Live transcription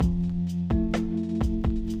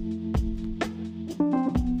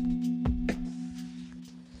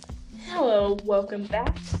welcome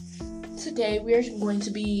back. Today we are going to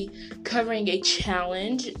be covering a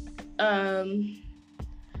challenge. A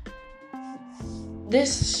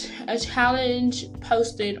challenge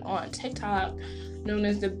posted on TikTok known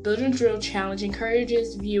as the Benadryl challenge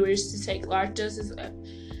encourages viewers to take large doses of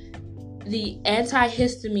the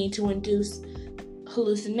antihistamine to induce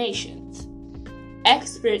hallucinations.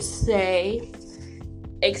 Experts say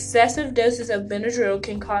excessive doses of Benadryl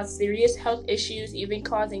can cause serious health issues, even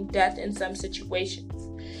causing death in some situations.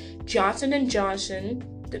 Johnson & Johnson,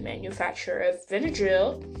 the manufacturer of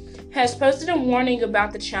Benadryl, has posted a warning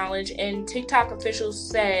about the challenge, and TikTok officials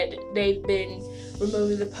said they've been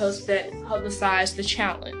removing the post that publicized the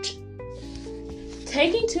challenge.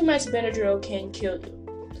 Taking too much Benadryl can kill you,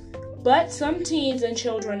 but some teens and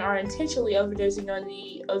children are intentionally overdosing on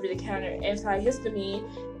the over-the-counter antihistamine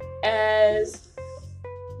as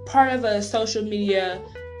part of a social media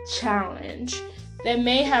challenge that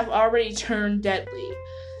may have already turned deadly.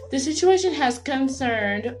 The situation has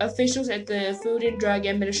concerned officials at the Food and Drug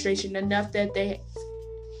Administration enough that they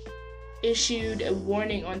issued a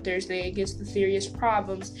warning on Thursday against the serious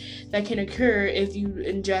problems that can occur if you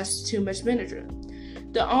ingest too much Benadryl.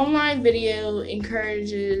 The online video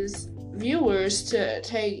encourages viewers to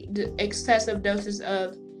take excessive doses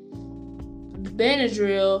of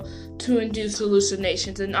Benadryl to induce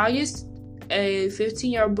hallucinations. In August, a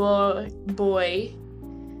 15-year-old boy,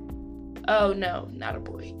 oh no, not a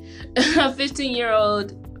boy, a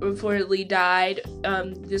 15-year-old reportedly died.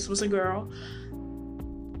 This was a girl.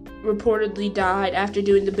 Reportedly died after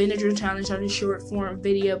doing the Benadryl challenge on the short-form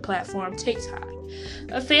video platform TikTok.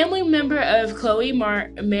 A family member of Chloe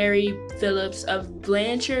Mary Phillips of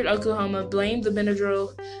Blanchard, Oklahoma, blamed the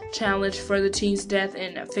Benadryl challenge for the teen's death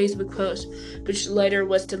in a Facebook post, which later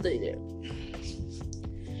was deleted.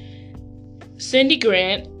 Cindy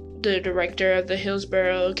Grant, the director of the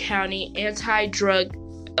Hillsborough County Anti-Drug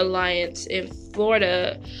Alliance in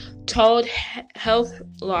Florida, told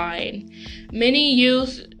Healthline, "Many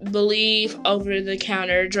youth believe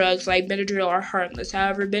over-the-counter drugs like Benadryl are harmless.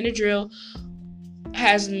 However, Benadryl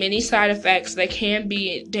has many side effects that can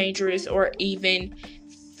be dangerous or even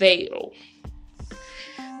fatal."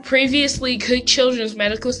 Previously, Cook Children's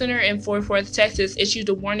Medical Center in Fort Worth, Texas, issued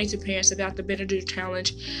a warning to parents about the Benadryl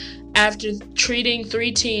challenge after treating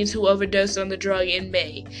 3 teens who overdosed on the drug in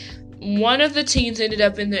May. One of the teens ended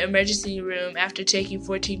up in the emergency room after taking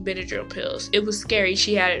 14 Benadryl pills. It was scary.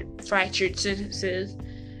 She had fractured sentences,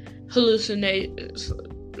 hallucinations.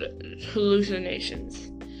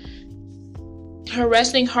 Her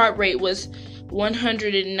resting heart rate was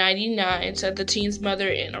 199, said the teen's mother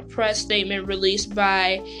in a press statement released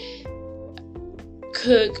by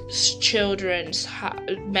Cook's Children's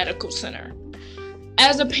Medical Center.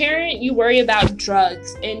 As a parent, you worry about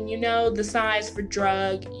drugs and you know the signs for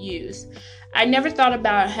drug use. I never thought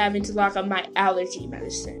about having to lock up my allergy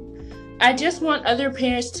medicine. I just want other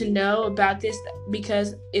parents to know about this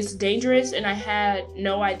because it's dangerous and I had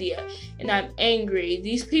no idea. And I'm angry.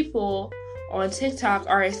 These people on TikTok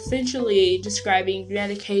are essentially prescribing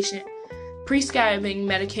medication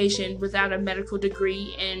without a medical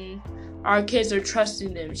degree, and our kids are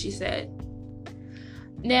trusting them, she said.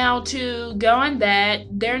 Now, to go on that,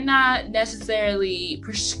 they're not necessarily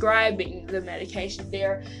prescribing the medication.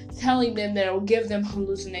 They're telling them that it will give them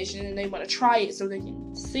hallucinations, and they want to try it so they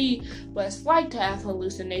can see what it's like to have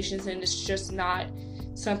hallucinations, and it's just not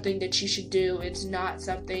something that you should do. It's not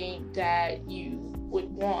something that you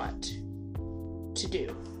would want to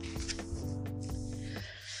do.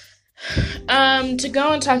 To go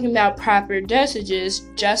on talking about proper dosages,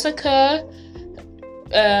 Jessica,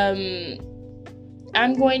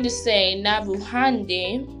 I'm going to say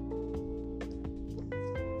Navuhandi,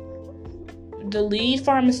 the lead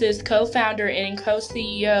pharmacist, co-founder, and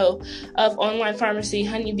co-CEO of online pharmacy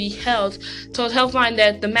Honeybee Health, told Healthline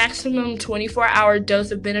that the maximum 24-hour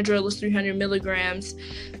dose of Benadryl is 300 milligrams.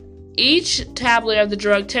 Each tablet of the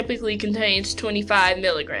drug typically contains 25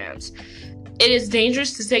 milligrams. It is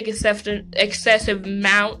dangerous to take excessive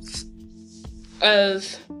amounts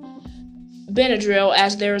of Benadryl,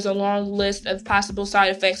 as there is a long list of possible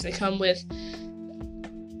side effects that come with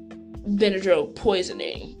Benadryl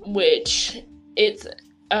poisoning, which it's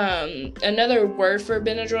another word for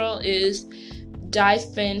Benadryl is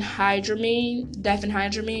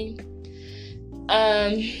diphenhydramine.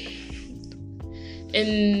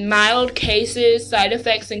 In mild cases, side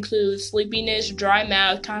effects include sleepiness, dry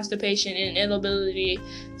mouth, constipation, and inability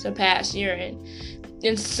to pass urine.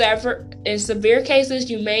 In severe cases,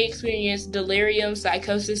 you may experience delirium,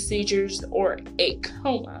 psychosis, seizures, or a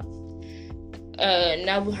coma,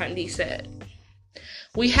 Nabuhandi said.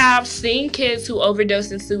 We have seen kids who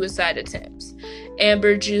overdose in suicide attempts.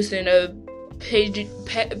 Amber Juicin, a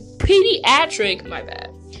pediatric,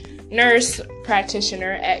 nurse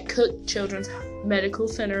practitioner at Cook Children's Medical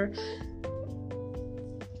Center,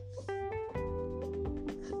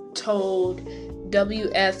 told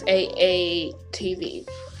WFAA TV.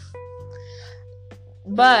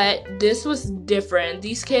 But this was different.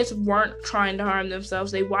 These kids weren't trying to harm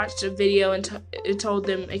themselves. They watched a video and it told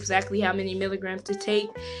them exactly how many milligrams to take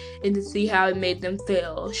and to see how it made them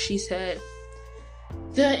feel. She said,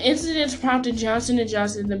 the incident prompted Johnson &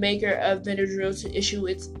 Johnson, the maker of Benadryl, to issue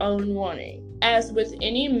its own warning. As with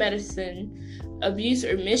any medicine, abuse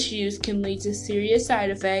or misuse can lead to serious side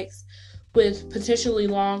effects with potentially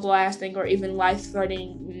long-lasting or even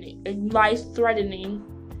life-threatening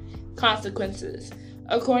consequences,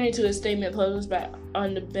 according to a statement published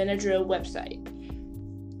on the Benadryl website.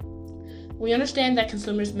 We understand that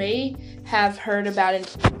consumers may have heard about an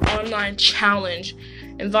online challenge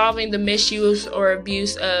involving the misuse or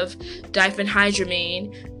abuse of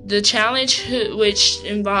diphenhydramine. The challenge, which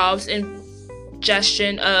involves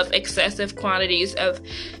ingestion of excessive quantities of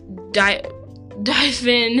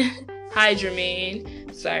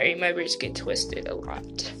diphenhydramine, sorry, my words get twisted a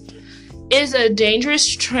lot, is a dangerous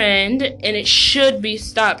trend and it should be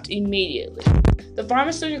stopped immediately. The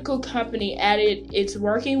pharmaceutical company added it's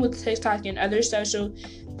working with TikTok and other social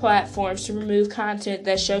platforms to remove content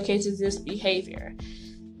that showcases this behavior.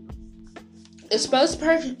 A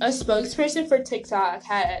spokesperson for TikTok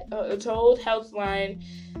had told Healthline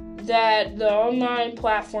that the online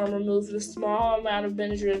platform removed a small amount of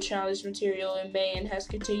Benadryl challenge material in May and has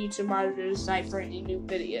continued to monitor the site for any new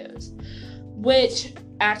videos. Which,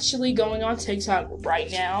 actually going on TikTok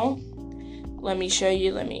right now, let me show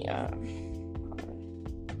you,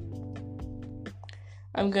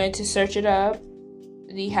 I'm going to search it up,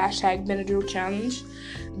 the hashtag Benadryl challenge.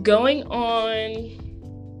 Going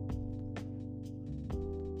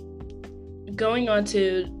on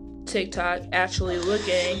to TikTok, actually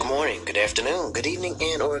looking. Good morning, good afternoon, good evening,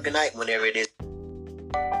 and or good night, whenever it is.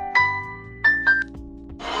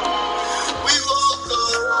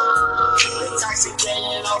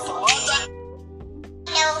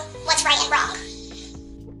 Know what's right and wrong.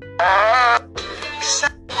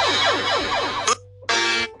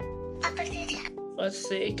 Let's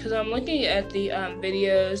see, because I'm looking at the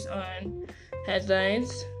videos on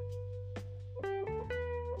headlines.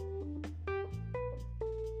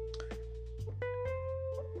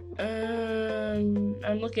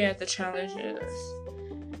 I'm looking at the challenges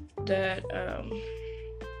that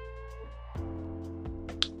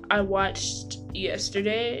I watched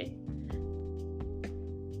yesterday.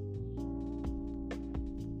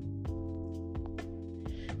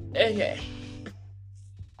 Okay.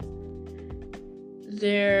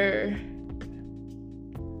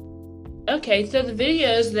 So the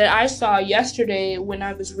videos that I saw yesterday when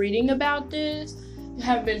I was reading about this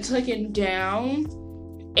have been taken down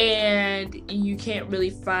and you can't really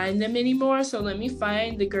find them anymore. So let me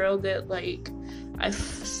find the girl that I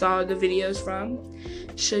saw the videos from.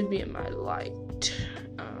 Should be in my liked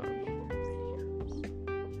videos.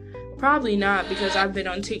 Probably not, because I've been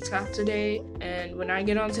on TikTok today, and when I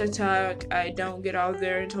get on TikTok, I don't get out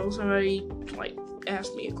there until somebody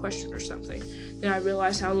asks me a question or something. Then I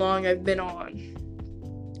realize how long I've been on.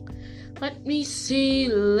 Let me see.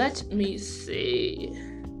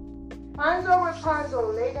 Hanzo,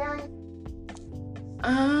 Rapunzel, lay down.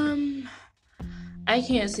 I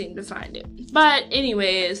can't seem to find it. But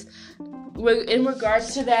anyways, in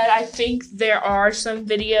regards to that, I think there are some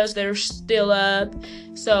videos that are still up.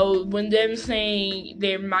 So when them saying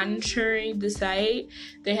they're monitoring the site,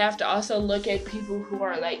 they have to also look at people who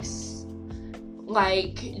are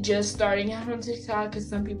just starting out on TikTok, because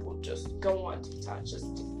some people just go on TikTok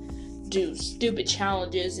just to do stupid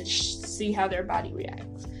challenges and see how their body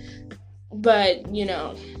reacts. But,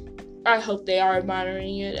 I hope they are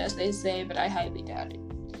monitoring it, as they say, but I highly doubt it.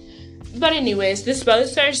 But anyways, this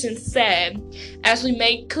spokesperson said, as we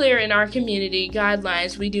make clear in our community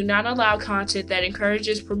guidelines, we do not allow content that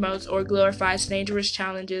encourages, promotes, or glorifies dangerous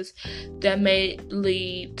challenges that may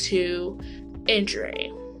lead to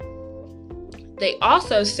injury. They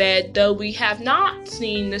also said, though we have not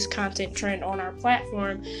seen this content trend on our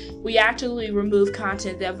platform, we actively remove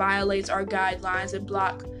content that violates our guidelines and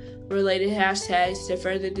block related hashtags to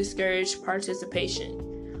further discourage participation.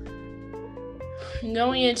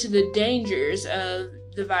 Going into the dangers of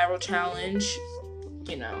the viral challenge,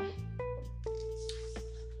 we're going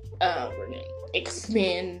to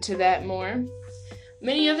expand into that more.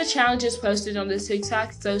 Many of the challenges posted on the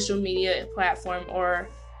TikTok social media platform are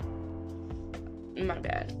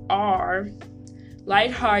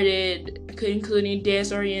lighthearted, including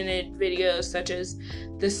dance-oriented videos such as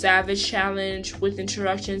the Savage Challenge with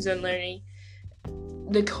instructions on learning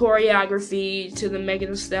the choreography to the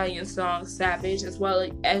Megan Thee Stallion song Savage, as well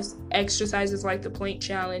as exercises like the Plank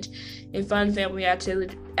Challenge and fun family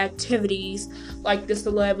activities like the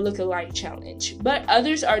Celeb Look-alike Challenge. But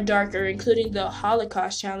others are darker, including the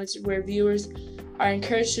Holocaust Challenge, where viewers are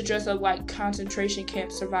encouraged to dress up like concentration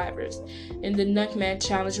camp survivors. And the Nuckman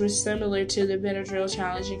Challenge, which is similar to the Benadryl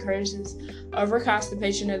Challenge, encourages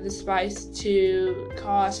overconstipation of the spice to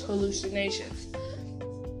cause hallucinations.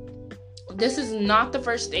 This is not the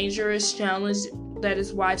first dangerous challenge that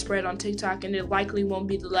is widespread on TikTok, and it likely won't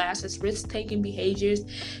be the last, as risk-taking behaviors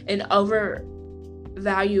and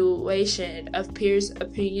overvaluation of peers'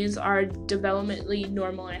 opinions are developmentally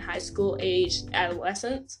normal in high school-aged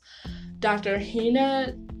adolescents. Dr.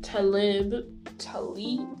 Hina Talib,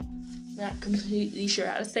 not completely sure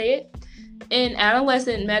how to say it, an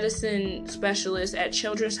adolescent medicine specialist at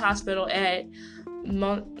Children's Hospital at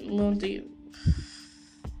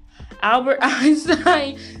Albert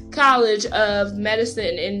Einstein College of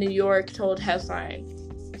Medicine in New York, told Headline.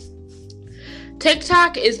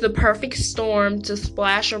 TikTok is the perfect storm to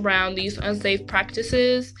splash around these unsafe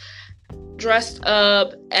practices, dressed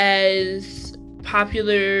up as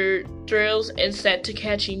popular thrills and set to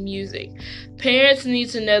catchy music. Parents need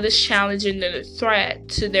to know this challenge and the threat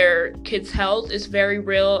to their kids' health is very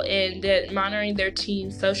real, and that monitoring their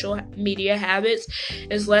teens' social media habits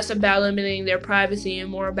is less about limiting their privacy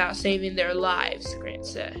and more about saving their lives, Grant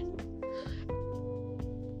said.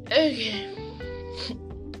 Okay.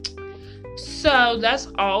 So that's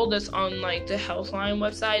all that's on the Healthline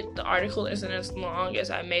website. The article isn't as long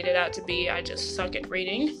as I made it out to be. I just suck at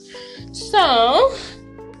reading. So,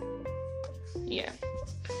 yeah.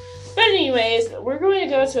 But anyways, we're going to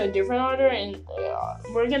go to a different order, and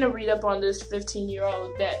we're going to read up on this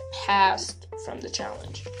 15-year-old that passed from the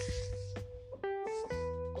challenge.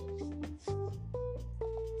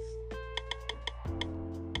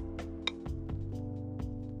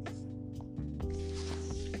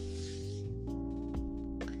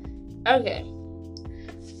 Okay.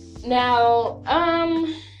 Now,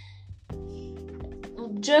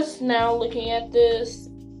 just now looking at this,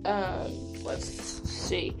 let's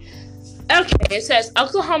see. Okay, it says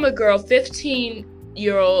Oklahoma girl,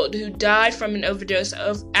 15-year-old, who died from an overdose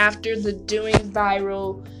after the doing of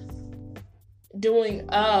viral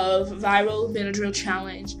Benadryl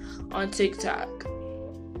challenge on TikTok.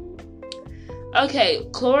 Okay,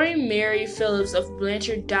 Chloe Mary Phillips of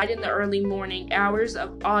Blanchard died in the early morning hours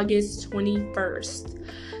of August 21st.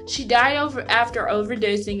 She died after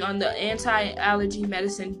overdosing on the anti-allergy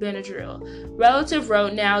medicine Benadryl. Relative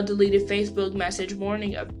wrote now deleted Facebook message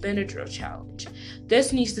warning of Benadryl challenge.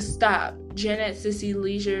 This needs to stop, Janet Sissy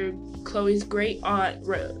Leisure, Chloe's great aunt,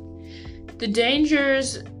 wrote. The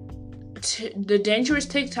dangerous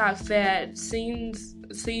TikTok fad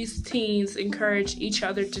sees teens encourage each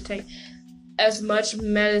other to take as much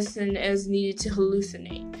medicine as needed to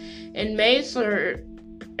hallucinate.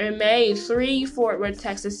 In May, 3 Fort Worth,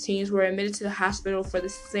 Texas teens were admitted to the hospital for the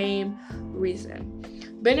same reason.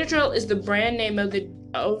 Benadryl is the brand name of the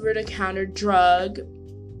over-the-counter drug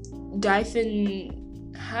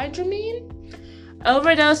diphenhydramine.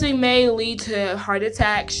 Overdosing may lead to heart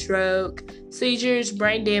attack, stroke, seizures,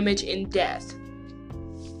 brain damage, and death.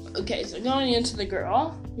 Okay, so going into the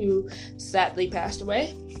girl who sadly passed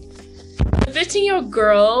away. The 15-year-old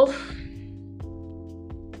girl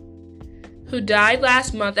who died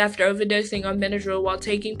last month after overdosing on Benadryl while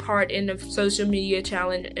taking part in a social media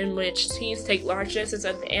challenge in which teens take large doses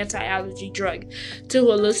of the anti-allergy drug to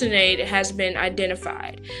hallucinate has been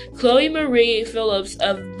identified. Chloe Marie Phillips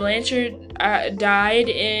of Blanchard died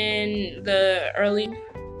in the early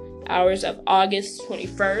hours of August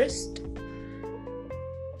 21st.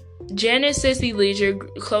 Janet Sissy Leisure,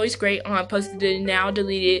 Chloe's great aunt, posted a now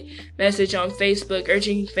deleted message on Facebook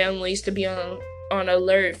urging families to be on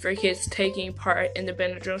alert for kids taking part in the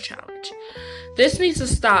Benadryl challenge. This needs to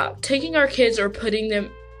stop. Taking our kids or putting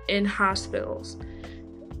them in hospitals,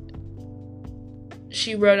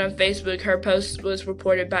 she wrote on Facebook. Her post was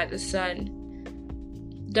reported by The Sun.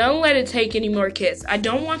 Don't let it take any more kids. I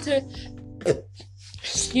don't want to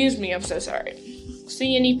excuse me, I'm so sorry.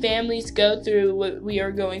 See any families go through what we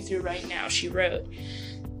are going through right now, she wrote.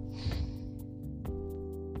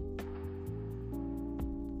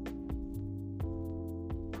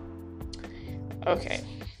 Okay.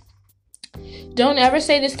 Don't ever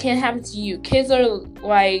say this can't happen to you. Kids are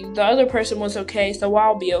like, the other person was okay, so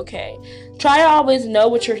I'll be okay. Try to always know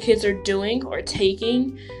what your kids are doing or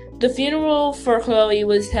taking. The funeral for Chloe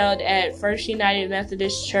was held at First United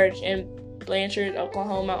Methodist Church in Blanchard,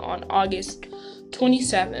 Oklahoma on August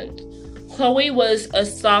 27th. Chloe was a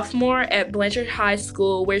sophomore at Blanchard High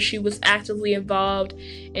School, where she was actively involved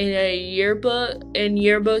in a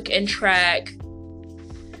yearbook and track.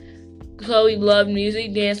 Chloe loved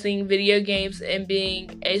music, dancing, video games, and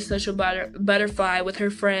being a social butterfly with her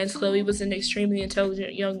friends. Chloe was an extremely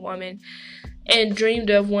intelligent young woman and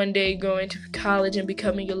dreamed of one day going to college and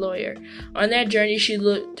becoming a lawyer. On that journey, she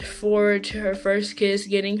looked forward to her first kiss,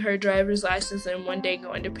 getting her driver's license, and one day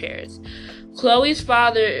going to Paris. Chloe's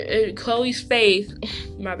faith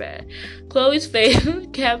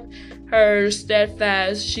kept her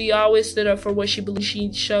steadfast. She always stood up for what she believed.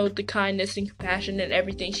 She showed the kindness and compassion in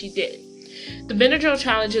everything she did. The Benadryl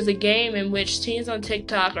challenge is a game in which teens on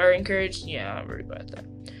TikTok are encouraged. Yeah, I'm worried about that.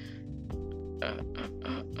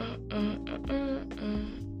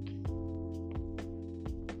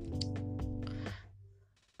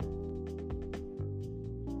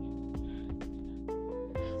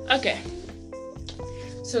 Okay,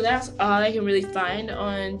 so that's all I can really find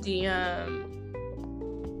on the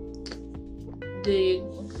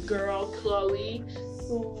girl Chloe,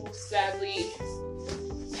 who sadly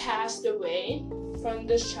passed away from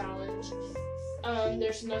this challenge.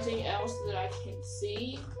 There's nothing else that I can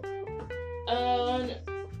see on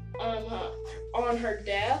her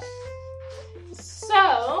death.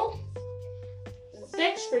 So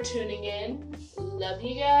thanks for tuning in. Love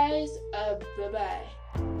you guys. Bye-bye.